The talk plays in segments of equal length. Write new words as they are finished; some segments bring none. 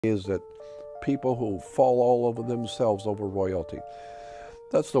is that people who fall all over themselves over royalty.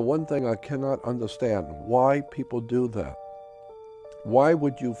 That's the one thing I cannot understand, why people do that. Why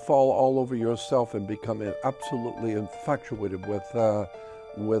would you fall all over yourself and become absolutely infatuated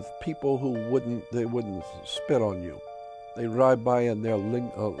with people who wouldn't spit on you? They ride by in their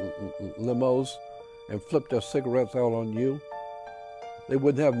limos and flip their cigarettes out on you. They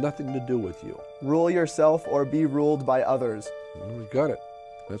wouldn't have nothing to do with you. Rule yourself or be ruled by others. You got it.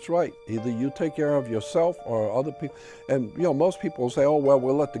 That's right. Either you take care of yourself or other people. And, most people say, oh, well,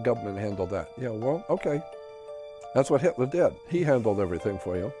 we'll let the government handle that. Yeah, well, okay. That's what Hitler did. He handled everything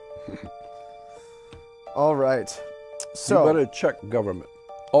for you. All right. So you better check government.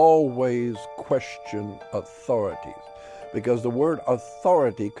 Always question authorities. Because the word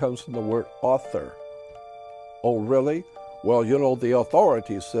authority comes from the word author. Oh, really? Well, the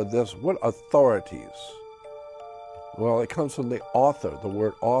authorities said this. What authorities? Well, it comes from the author, the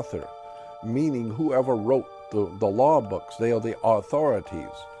word author, meaning whoever wrote the law books. They are the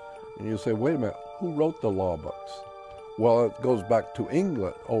authorities. And you say, wait a minute, who wrote the law books? Well, it goes back to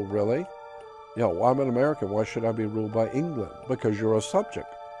England. Oh, really? I'm an American. Why should I be ruled by England? Because you're a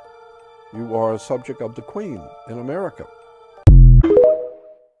subject. You are a subject of the Queen in America.